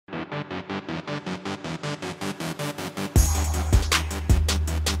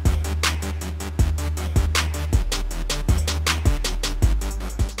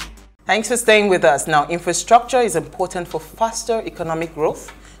Thanks for staying with us. Now, infrastructure is important for faster economic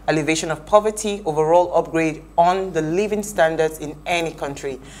growth, elevation of poverty, overall upgrade on the living standards in any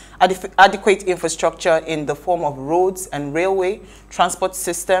country. Adequate infrastructure in the form of roads and railway, transport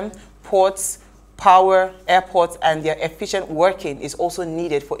system, ports, power, airports, and their efficient working is also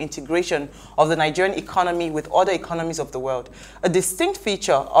needed for integration of the Nigerian economy with other economies of the world. A distinct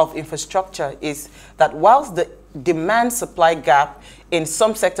feature of infrastructure is that whilst the demand-supply gap in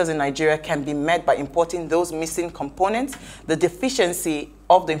some sectors in Nigeria can be met by importing those missing components, the deficiency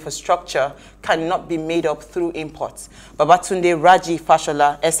of the infrastructure cannot be made up through imports. Babatunde Raji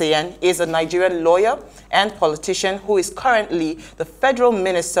Fashola SAN is a Nigerian lawyer and politician who is currently the Federal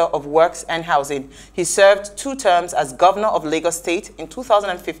Minister of Works and Housing. He served 2 terms as Governor of Lagos State. In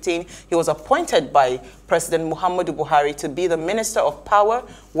 2015, he was appointed by President Muhammadu Buhari to be the Minister of Power,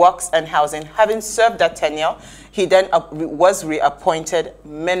 Works and Housing. Having served that tenure, he then was reappointed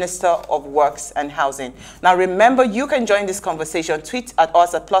Minister of Works and Housing. Now remember, you can join this conversation. Tweet at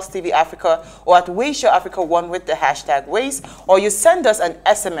us at +TV Africa or at Ways Your Africa 1 with the hashtag Ways, or you send us an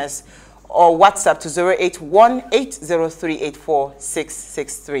SMS or WhatsApp to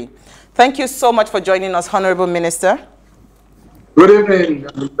 081-803-84663. Thank you so much for joining us, Honorable Minister. Good evening.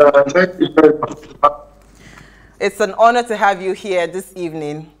 Thank you very much. It's an honor to have you here this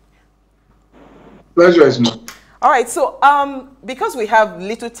evening. Pleasure is mine. All right, so because we have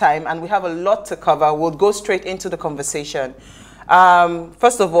little time and we have a lot to cover, we'll go straight into the conversation.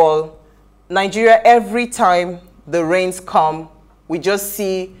 First of all, Nigeria, every time the rains come, we just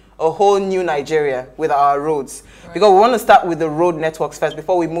see a whole new Nigeria with our roads. Right. Because we want to start with the road networks first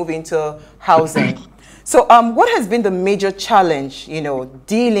before we move into housing. So what has been the major challenge,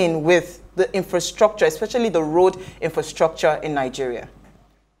 dealing with the infrastructure, especially the road infrastructure in Nigeria?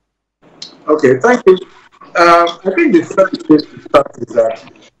 Okay, thank you. I think the first place to start is that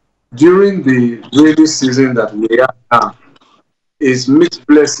during the rainy season that we are now is mixed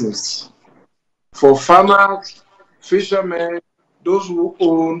blessings. For farmers, fishermen, those who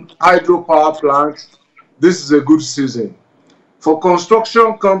own hydropower plants, this is a good season. For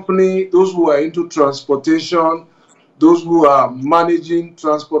construction company, those who are into transportation, those who are managing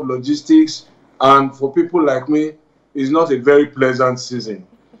transport logistics, and for people like me, it's not a very pleasant season.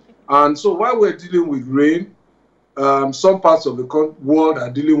 And so while we're dealing with rain, some parts of the world are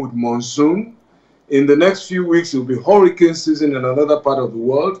dealing with monsoon. In the next few weeks, it will be hurricane season in another part of the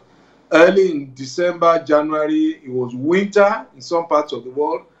world. Early in December, January, it was winter in some parts of the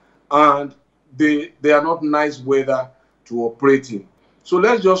world, and they are not nice weather to operate in. So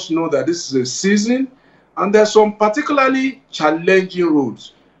let's just know that this is a season, and there's some particularly challenging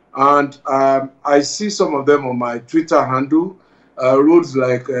roads. And I see some of them on my Twitter handle. Roads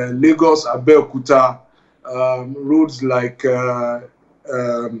like Lagos, Abeokuta, roads like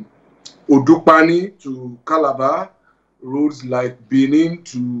Odukpani to Calabar, roads like Benin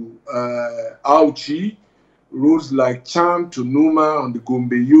to Auchi, roads like Cham to Numa on the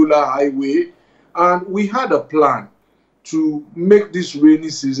Gombe-Yola Highway. And we had a plan to make this rainy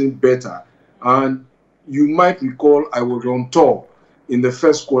season better. And you might recall I was on tour in the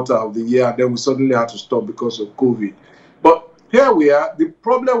first quarter of the year, then we suddenly had to stop because of COVID. But here we are. The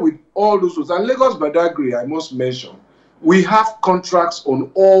problem with all those roads, and Lagos Badagry, I must mention, we have contracts on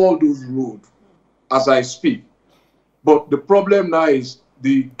all those roads as I speak. But the problem now is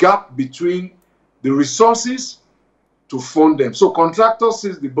the gap between the resources to fund them. So contractor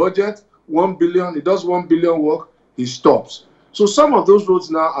sees the budget, 1 billion, he does 1 billion work, he stops. So some of those roads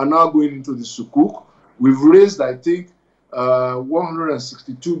now are now going into the Sukuk. We've raised, I think,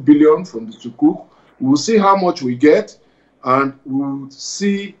 162 billion from the Sukuk. We'll see how much we get, and we'll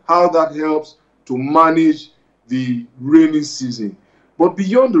see how that helps to manage the rainy season. But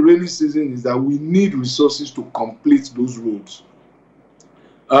beyond the rainy season is that we need resources to complete those roads.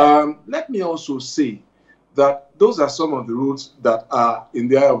 Let me also say that those are some of the roads that are in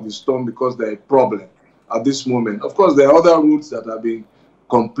the eye of the storm because they're a problem at this moment. Of course, there are other roads that are being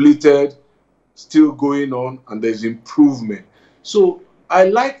completed, still going on, and there's improvement. So I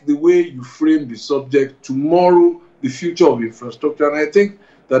like the way you frame the subject, tomorrow, the future of infrastructure, and I think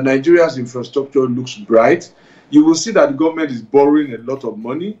that Nigeria's infrastructure looks bright. You will see that the government is borrowing a lot of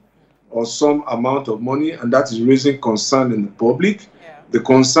money or some amount of money, and that is raising concern in the public. Yeah. The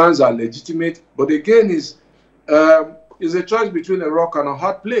concerns are legitimate, but again, it's a choice between a rock and a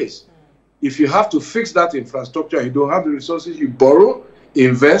hard place. If you have to fix that infrastructure and you don't have the resources, you borrow,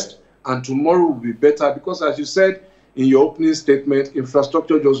 invest, and tomorrow will be better because, as you said in your opening statement,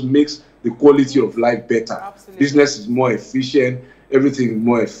 infrastructure just makes the quality of life better. Absolutely. Business is more efficient, everything is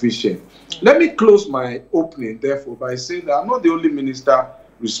more efficient. Let me close my opening, therefore, by saying that I'm not the only minister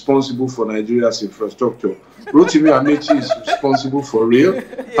responsible for Nigeria's infrastructure. Rotimi Amechi is responsible for rail.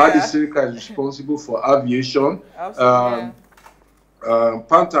 Hadi Sirika is responsible for aviation.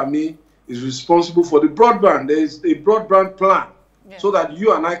 Pantami is responsible for the broadband. There is a broadband plan so that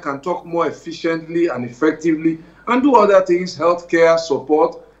you and I can talk more efficiently and effectively and do other things, healthcare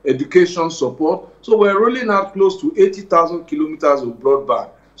support, education support. So we're rolling out close to 80,000 kilometers of broadband.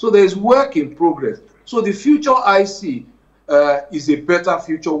 So there is work in progress. So the future I see is a better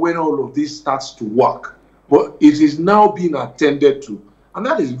future when all of this starts to work. But it is now being attended to, and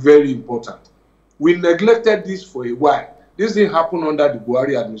that is very important. We neglected this for a while. This didn't happen under the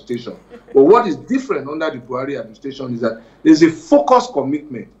Buhari administration. But what is different under the Buhari administration is that there's a focused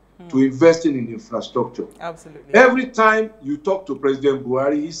commitment to investing in infrastructure. Absolutely. Every time you talk to President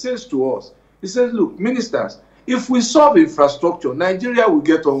Buhari, he says to us, he says, look, ministers, if we solve infrastructure, Nigeria will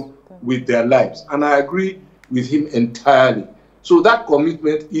get on with their lives. And I agree with him entirely. So that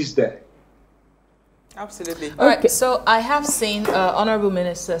commitment is there. Absolutely. All right, so I have seen, Honorable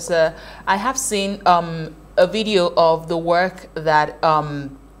Minister, sir, I have seen a video of the work that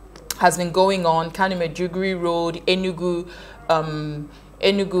has been going on, Kano Medjugorje Road,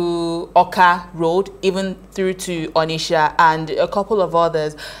 Enugu-Oka Road, even through to Onitsha and a couple of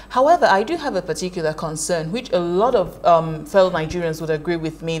others. However, I do have a particular concern, which a lot of fellow Nigerians would agree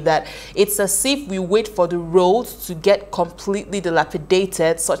with me, that it's as if we wait for the roads to get completely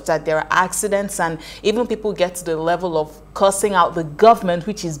dilapidated such that there are accidents and even people get to the level of cursing out the government,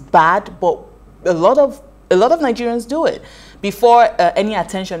 which is bad, but a lot of Nigerians do it before any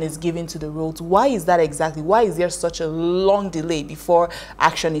attention is given to the roads. Why is that exactly? Why is there such a long delay before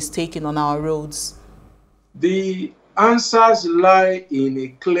action is taken on our roads? The answers lie in a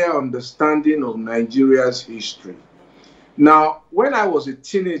clear understanding of Nigeria's history. Now, when I was a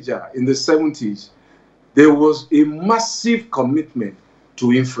teenager in the 70s, there was a massive commitment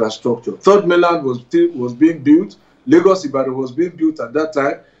to infrastructure. Third Mainland was being built. Lagos Ibadan was being built at that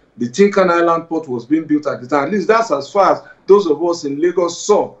time. The Tinkan Island port was being built at the time. At least that's as far as those of us in Lagos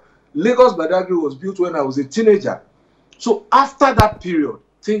saw. Lagos Badagry was built when I was a teenager. So after that period,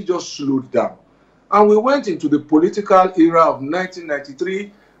 things just slowed down. And we went into the political era of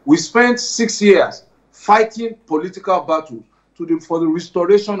 1993. We spent 6 years fighting political battles for the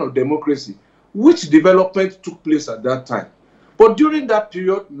restoration of democracy, which development took place at that time. But during that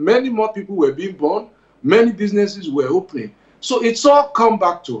period, many more people were being born, many businesses were opening. So it's all come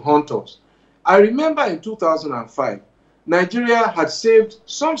back to haunt us. I remember in 2005, Nigeria had saved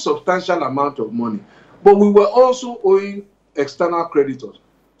some substantial amount of money, but we were also owing external creditors.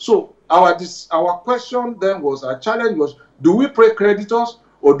 So our question then was, our challenge was, do we pay creditors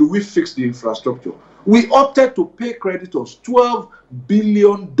or do we fix the infrastructure? We opted to pay creditors $12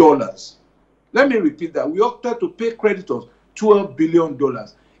 billion. Let me repeat that. We opted to pay creditors $12 billion.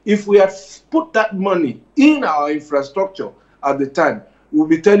 If we had put that money in our infrastructure at the time, we'll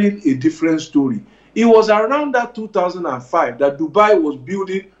be telling a different story. It was around that 2005 that Dubai was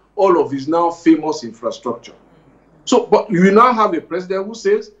building all of his now famous infrastructure. So, but you now have a president who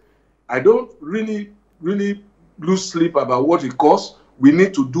says, I don't really lose sleep about what it costs. We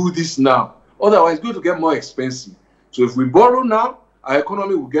need to do this now. Otherwise, it's going to get more expensive. So if we borrow now, our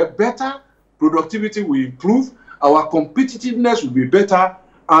economy will get better, productivity will improve, our competitiveness will be better,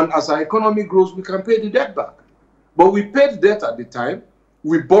 and as our economy grows, we can pay the debt back. But we paid debt at the time,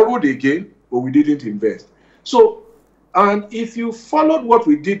 we borrowed again, but we didn't invest. So, and if you followed what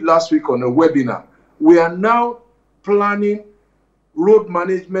we did last week on a webinar, we are now planning road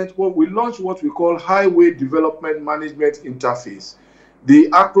management. Well, we launched what we call Highway Development Management Interface. The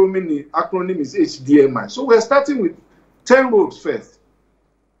acronym is HDMI. So we're starting with 10 roads first,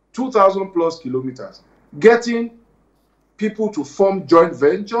 2,000 plus kilometers, getting people to form joint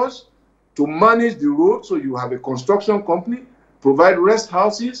ventures to manage the road. So you have a construction company, provide rest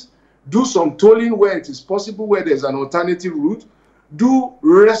houses, do some tolling where it is possible, where there's an alternative route, do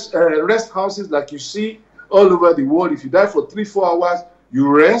rest houses like you see all over the world. If you drive for 3-4 hours, you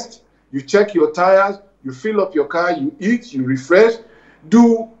rest, you check your tires, you fill up your car, you eat, you refresh,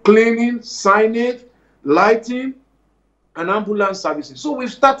 do cleaning, signage, lighting, and ambulance services. So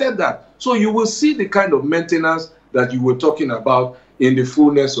we've started that. So you will see the kind of maintenance that you were talking about in the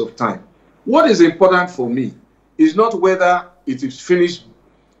fullness of time. What is important for me is not whether it is finished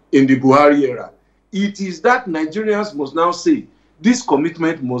in the Buhari era. It is that Nigerians must now say, this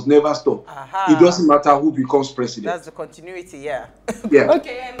commitment must never stop. It doesn't matter who becomes president. That's the continuity, yeah. Yeah.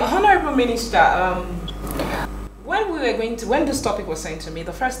 Okay, and Honorable Minister, when this topic was sent to me,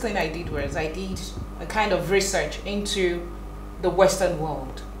 the first thing I did was I did a kind of research into the Western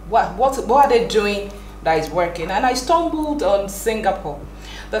world. What are they doing that is working? And I stumbled on Singapore.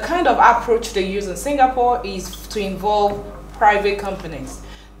 the kind of approach they use in Singapore is to involve private companies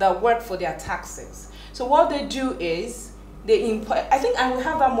that work for their taxes. So what they do is they import, I think I will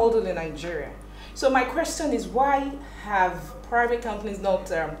have that model in Nigeria. So my question is, why have private companies not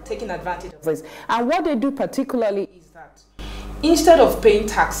taken advantage of this? And what they do particularly is that instead of paying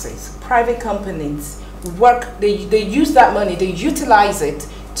taxes, private companies work, they use that money, they utilize it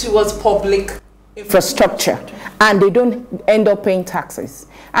towards public infrastructure, and they don't end up paying taxes.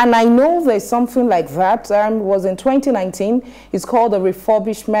 And I know there's something like that, was in 2019, it's called the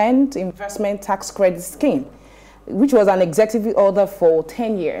Refurbishment Investment Tax Credit Scheme, which was an executive order for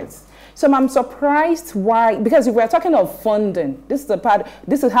 10 years. So I'm surprised why, because if we're talking of funding, this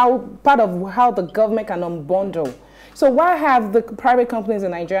is how part of how the government can unbundle. So why have the private companies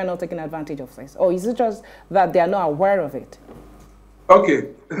in Nigeria not taken advantage of this? Or is it just that they are not aware of it? Okay,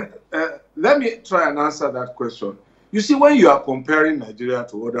 let me try and answer that question. You see, when you are comparing Nigeria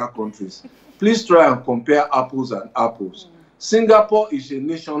to other countries, please try and compare apples and apples. Singapore is a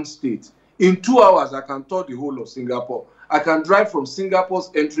nation state. In 2 hours, I can tour the whole of Singapore. I can drive from Singapore's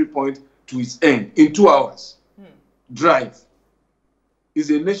entry point to its end in 2 hours. Drive. It's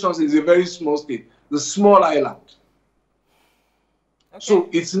a nation state, it's a very small state, the small island. Okay. So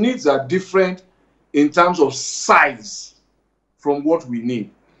its needs are different in terms of size from what we need.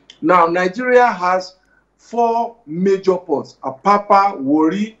 Now, Nigeria has 4 major ports: Apapa,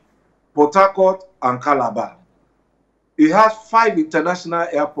 Warri, Port Harcourt, and Calabar. It has 5 international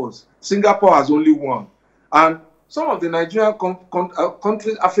airports. Singapore has only 1. And some of the Nigerian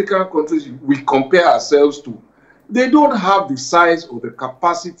countries, African countries we compare ourselves to, they don't have the size or the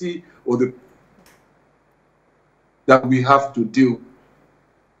capacity or the that we have to deal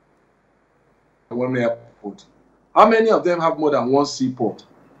with one airport. How many of them have more than 1 seaport?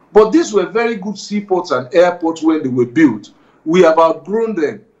 But these were very good seaports and airports when they were built. We have outgrown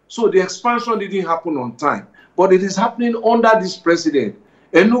them. So the expansion didn't happen on time. But it is happening under this president.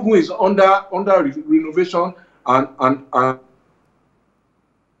 Enugu is under renovation and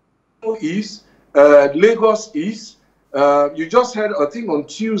is, Lagos is. You just heard, I think on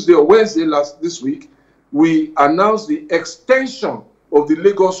Tuesday or Wednesday this week, we announced the extension of the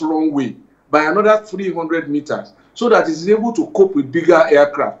Lagos runway by another 300 meters so that it is able to cope with bigger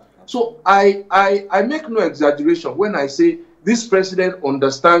aircraft. So I make no exaggeration when I say this president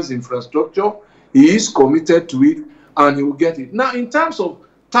understands infrastructure, he is committed to it, and he will get it. Now, in terms of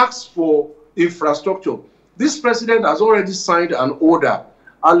tax for infrastructure, this president has already signed an order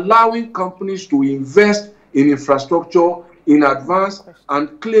allowing companies to invest in infrastructure in advance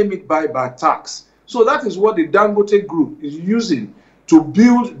and claim it by tax. So that is what the Dangote Group is using to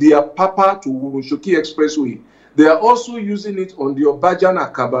build the Apapa to Urushoki Expressway. They are also using it on the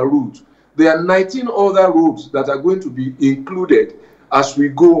Obajan-Akaba route. There are 19 other roads that are going to be included as we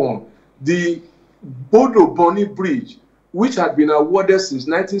go on. The Bodo Boni Bridge, which had been awarded since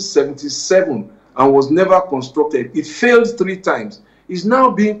 1977 and was never constructed, it failed 3 times, is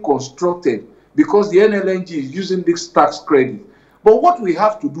now being constructed because the NLNG is using this tax credit. But what we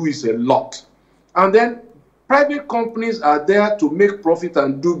have to do is a lot. And then private companies are there to make profit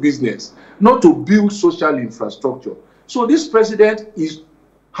and do business, not to build social infrastructure. So this president is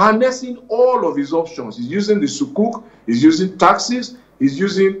harnessing all of his options. He's using the sukuk, he's using taxes, he's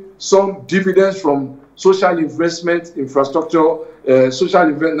using some dividends from social investment infrastructure,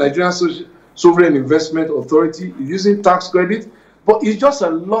 Nigerian Sovereign Investment Authority, he's using tax credit, but it's just a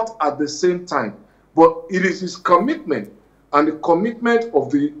lot at the same time. But it is his commitment and the commitment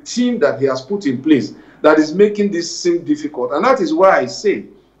of the team that he has put in place that is making this seem difficult. And that is why I say,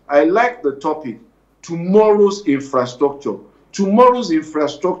 I like the topic, tomorrow's infrastructure. Tomorrow's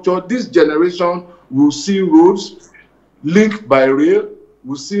infrastructure, this generation will see roads linked by rail,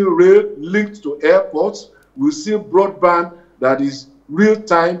 we'll see rail linked to airports, we'll see broadband that is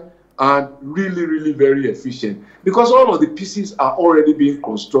real-time and really, really very efficient. Because all of the pieces are already being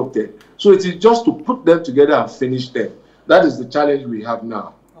constructed. So it is just to put them together and finish them. That is the challenge we have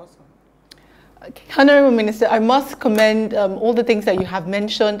now. Awesome. Okay. Honorable Minister, I must commend all the things that you have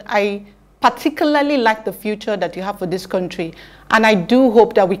mentioned. I particularly like the future that you have for this country. And I do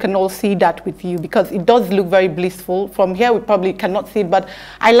hope that we can all see that with you, because it does look very blissful. From here, we probably cannot see it, but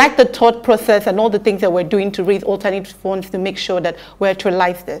I like the thought process and all the things that we're doing to raise alternative funds to make sure that we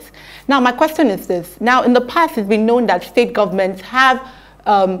actualize this. Now, my question is this. Now, in the past, it's been known that state governments have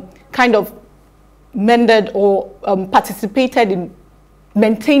kind of mended or participated in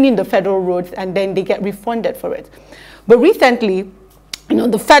maintaining the federal roads, and then they get refunded for it. But recently, you know,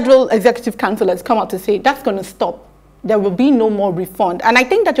 the Federal Executive Council has come out to say that's going to stop. there will be no more refund? And I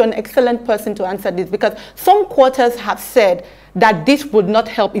think that you're an excellent person to answer this, because some quarters have said that this would not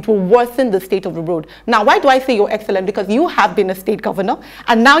help, it will worsen the state of the road. Now, why do I say you're excellent? Because you have been a state governor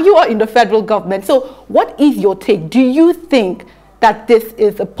and now you are in the federal government. So what is your take? Do you think that this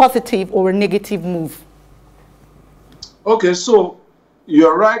is a positive or a negative move? Okay, so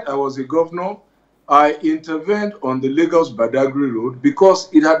you're right, I was a governor. I intervened on the Lagos-Badagry road because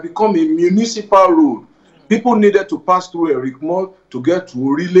it had become a municipal road. People needed to pass through Eric Mall to get to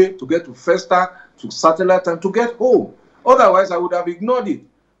Orile, to get to Festac, to Satellite, and to get home. Otherwise, I would have ignored it.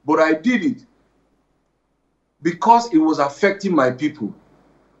 But I did it because it was affecting my people.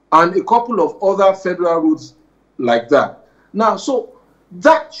 And a couple of other federal roads like that. Now, so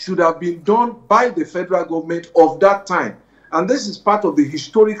that should have been done by the federal government of that time. And this is part of the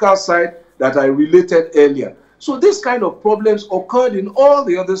historical side that I related earlier. So this kind of problems occurred in all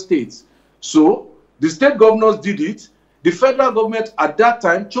the other states. So the state governors did it. The federal government at that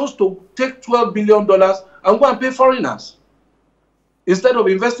time chose to take $12 billion and go and pay foreigners instead of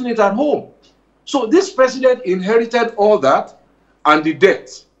investing it at home. So this president inherited all that and the debt.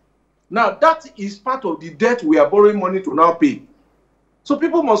 Now that is part of the debt we are borrowing money to now pay. So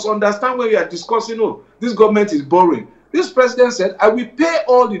people must understand when we are discussing, oh, this government is borrowing. This president said, I will pay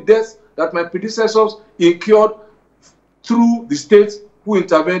all the debts that my predecessors incurred through the states who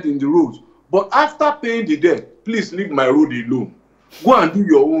intervened in the roads. But after paying the debt, please leave my road alone. Go and do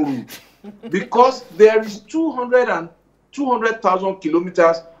your own route. Because there is 200,000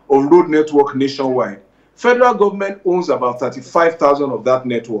 kilometers of road network nationwide. Federal government owns about 35,000 of that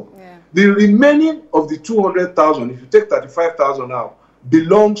network. Yeah. The remaining of the 200,000, if you take 35,000 out,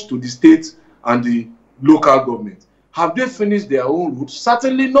 belongs to the states and the local government. Have they finished their own routes?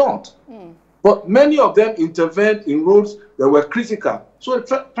 Certainly not. But many of them intervened in roads that were critical. So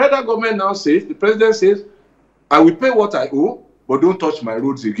the federal government now says, the president says, I will pay what I owe, but don't touch my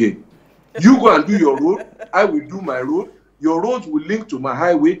roads again. You go and do your road, I will do my road. Your roads will link to my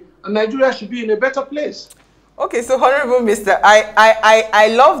highway, and Nigeria should be in a better place. Okay, so Honorable Mr.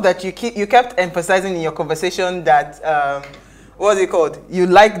 I love that you kept emphasizing in your conversation that what's it called? You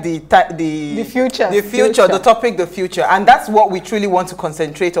like the future, the topic, the future, and that's what we truly want to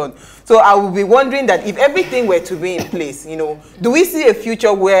concentrate on. So I will be wondering that if everything were to be in place, you know, do we see a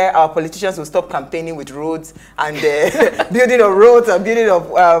future where our politicians will stop campaigning with roads and building of roads and building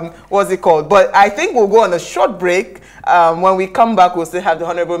of what's it called? But I think we'll go on a short break. When we come back, we'll still have the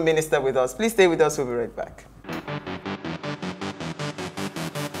Honorable Minister with us. Please stay with us. We'll be right back.